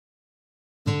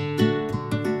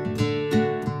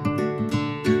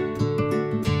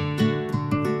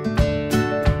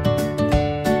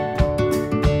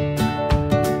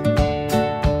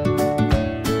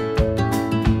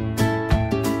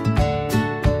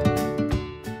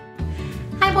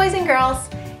boys and girls!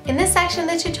 In this section of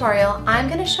the tutorial, I'm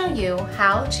going to show you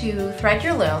how to thread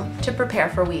your loom to prepare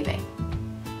for weaving.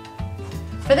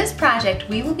 For this project,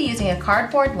 we will be using a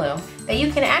cardboard loom that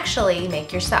you can actually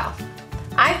make yourself.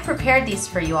 I've prepared these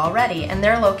for you already and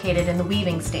they're located in the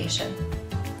weaving station.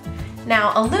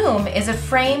 Now, a loom is a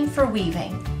frame for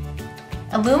weaving.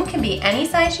 A loom can be any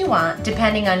size you want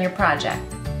depending on your project.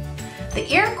 The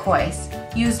Iroquois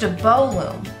used a bow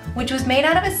loom, which was made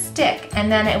out of a stick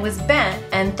and then it was bent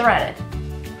and threaded.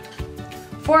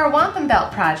 For a wampum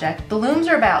belt project, the looms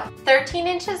are about 13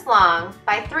 inches long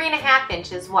by 3.5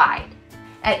 inches wide.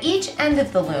 At each end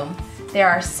of the loom, there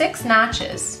are 6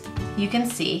 notches, you can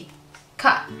see,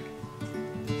 cut,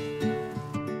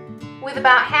 with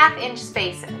about 1/2 inch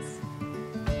spaces.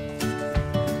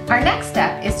 Our next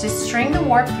step is to string the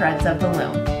warp threads of the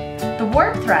loom. The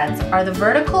warp threads are the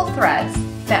vertical threads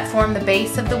that form the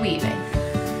base of the weaving.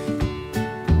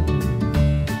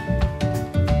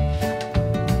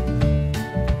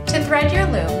 To thread your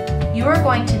loom, you are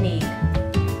going to need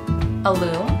a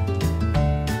loom,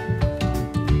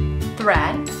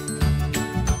 thread,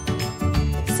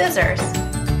 scissors,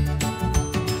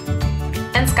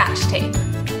 and Scotch tape.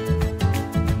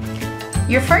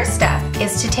 Your first step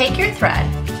is to take your thread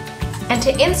and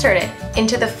to insert it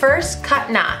into the first cut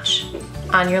notch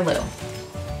on your loom.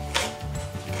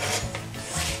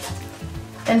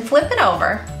 Then flip it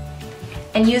over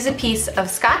and use a piece of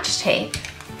Scotch tape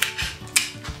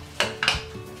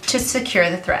to secure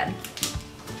the thread.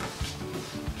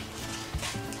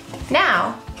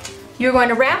 Now, you're going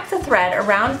to wrap the thread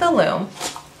around the loom,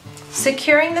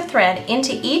 securing the thread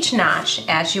into each notch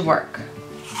as you work.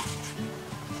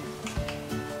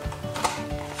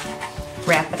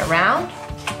 Wrap it around,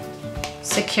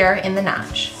 secure in the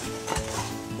notch.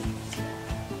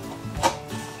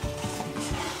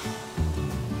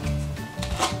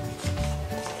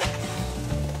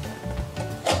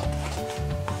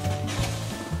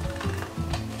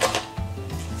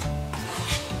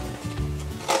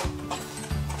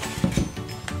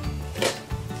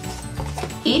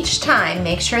 Each time,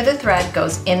 make sure the thread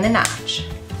goes in the notch.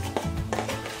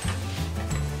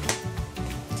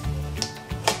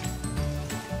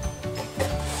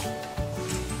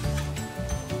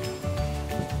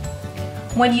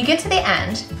 When you get to the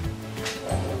end,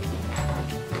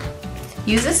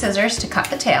 use the scissors to cut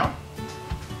the tail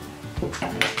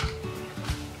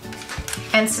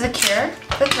and secure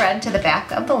the thread to the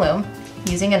back of the loom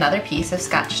using another piece of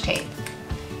Scotch tape.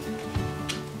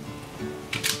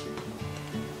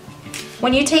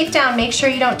 When you tape down, make sure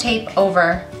you don't tape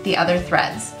over the other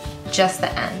threads, just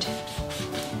the end.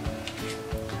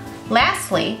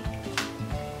 Lastly,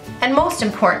 and most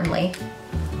importantly,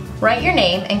 write your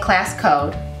name and class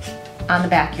code on the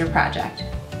back of your project.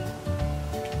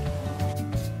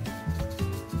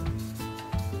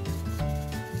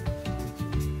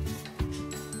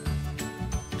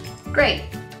 Great!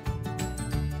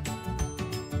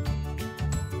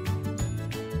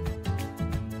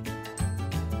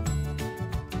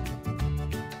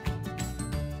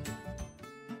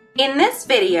 In this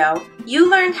video, you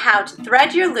learned how to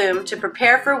thread your loom to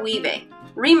prepare for weaving.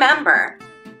 Remember,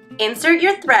 insert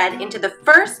your thread into the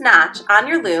first notch on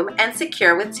your loom and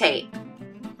secure with tape.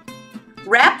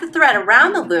 Wrap the thread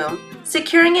around the loom,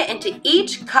 securing it into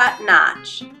each cut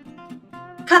notch.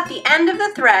 Cut the end of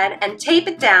the thread and tape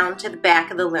it down to the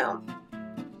back of the loom.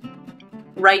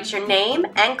 Write your name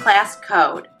and class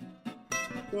code.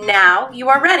 Now you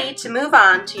are ready to move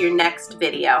on to your next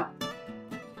video.